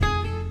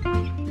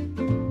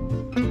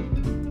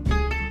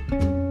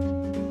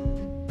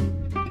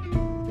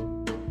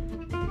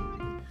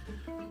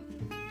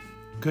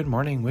Good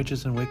morning,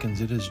 witches and Wiccans.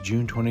 It is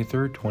June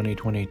 23rd,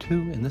 2022,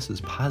 and this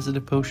is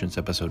Positive Potions,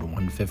 episode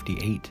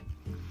 158.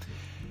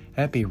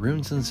 Happy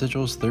Runes and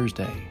Sigils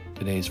Thursday.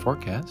 Today's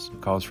forecast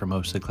calls for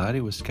mostly cloudy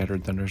with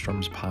scattered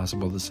thunderstorms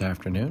possible this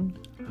afternoon,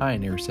 high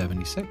near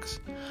 76.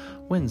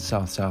 Winds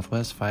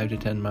south-southwest 5 to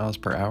 10 miles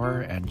per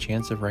hour and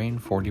chance of rain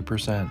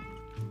 40%.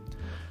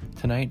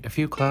 Tonight, a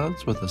few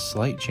clouds with a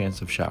slight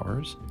chance of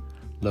showers,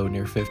 low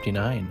near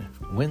 59,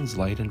 winds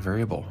light and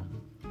variable.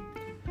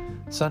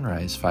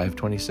 Sunrise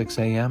 5:26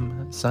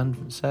 a.m.,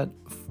 sunset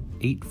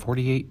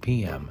 8:48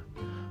 p.m.,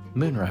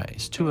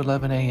 moonrise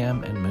 2:11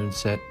 a.m., and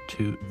moonset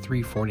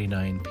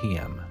 3:49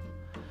 p.m.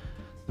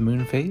 The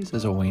moon phase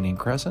is a waning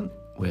crescent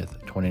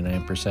with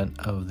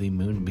 29% of the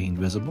moon being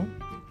visible.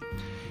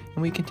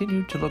 And we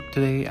continue to look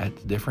today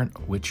at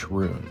different witch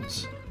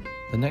runes.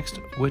 The next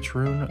witch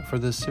rune for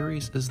this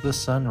series is the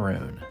Sun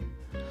rune.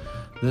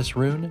 This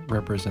rune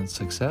represents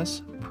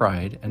success,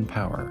 pride, and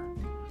power,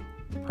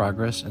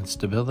 progress and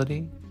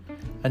stability,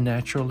 a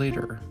natural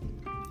leader,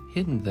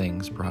 hidden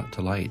things brought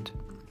to light.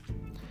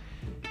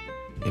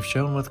 If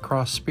shown with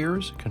crossed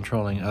spears,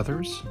 controlling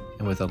others,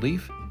 and with a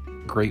leaf,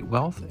 great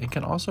wealth, it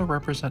can also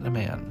represent a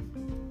man.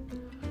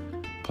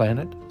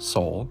 Planet,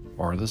 soul,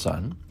 or the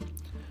sun.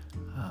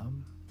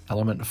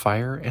 Element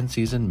fire and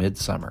season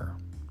midsummer.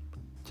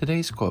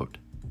 Today's quote: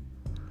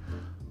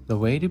 "The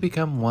way to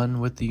become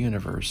one with the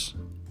universe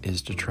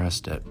is to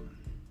trust it."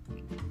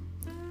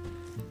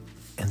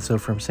 And so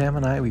from Sam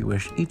and I, we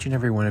wish each and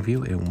every one of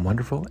you a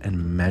wonderful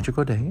and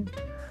magical day.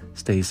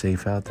 Stay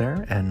safe out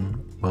there, and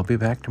we'll be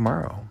back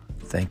tomorrow.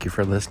 Thank you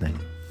for listening.